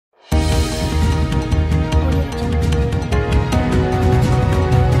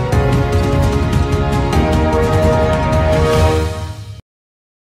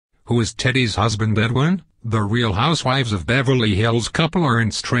Who is Teddi's husband Edwin? The Real Housewives of Beverly Hills couple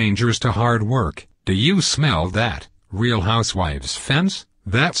aren't strangers to hard work. Do you smell that, Real Housewives fans?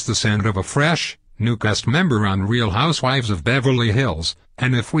 That's the scent of a fresh, new cast member on Real Housewives of Beverly Hills,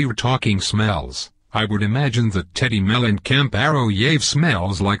 and if we were talking smells, I would imagine that Teddi Mellencamp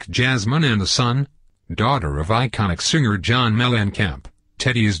smells like jasmine and the sun. Daughter of iconic singer John Mellencamp,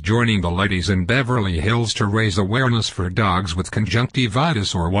 Teddi is joining the ladies in Beverly Hills to raise awareness for dogs with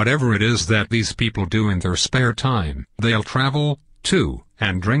conjunctivitis or whatever it is that these people do in their spare time. They'll travel, too,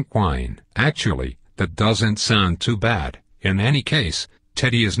 and drink wine. Actually, that doesn't sound too bad. In any case,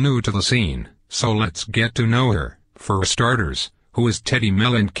 Teddi is new to the scene, so let's get to know her. For starters, who is Teddi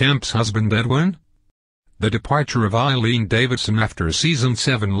Mellencamp's husband Edwin? The departure of Eileen Davidson after season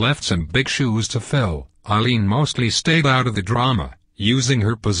 7 left some big shoes to fill. Eileen mostly stayed out of the drama, using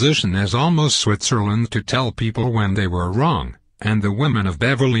her position as almost Switzerland to tell people when they were wrong, and the women of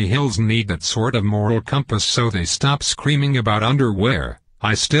Beverly Hills need that sort of moral compass so they stop screaming about underwear.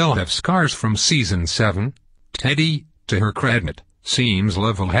 I still have scars from season 7. Teddi, to her credit, seems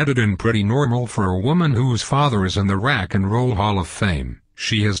level-headed and pretty normal for a woman whose father is in the Rock and Roll Hall of Fame.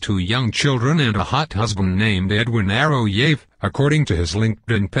 She has 2 young children and a hot husband named Edwin. According to his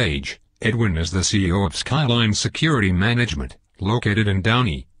LinkedIn page, Edwin is the CEO of Skyline Security Management, located in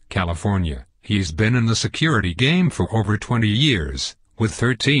Downey, California. He's been in the security game for over 20 years, with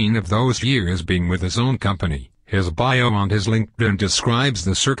 13 of those years being with his own company. His bio on his LinkedIn describes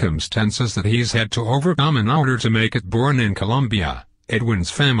the circumstances that he's had to overcome in order to make it. Born in Colombia,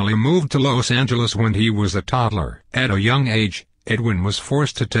 Edwin's family moved to Los Angeles when he was a toddler. At a young age, Edwin was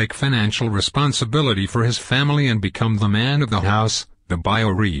forced to take financial responsibility for his family and become the man of the house, the bio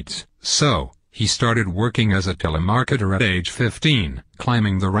reads. So, he started working as a telemarketer at age 15.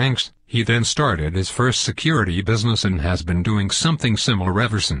 Climbing the ranks, he then started his first security business and has been doing something similar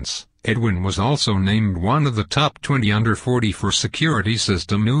ever since. Edwin was also named one of the top 20 under 40 for Security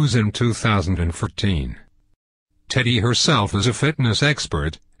System News in 2014. Teddi herself is a fitness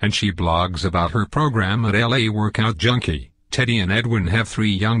expert, and she blogs about her program at LA Workout Junkie. Teddi and Edwin have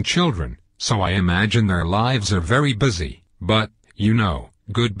 3 young children, so I imagine their lives are very busy. But, you know,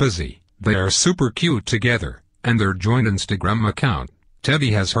 good busy. They are super cute together, and their joint Instagram account,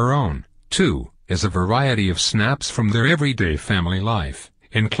 Teddi has her own, too, is a variety of snaps from their everyday family life,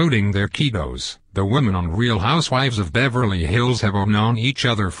 including their kiddos. The women on Real Housewives of Beverly Hills have known each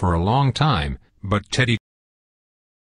other for a long time, but Teddi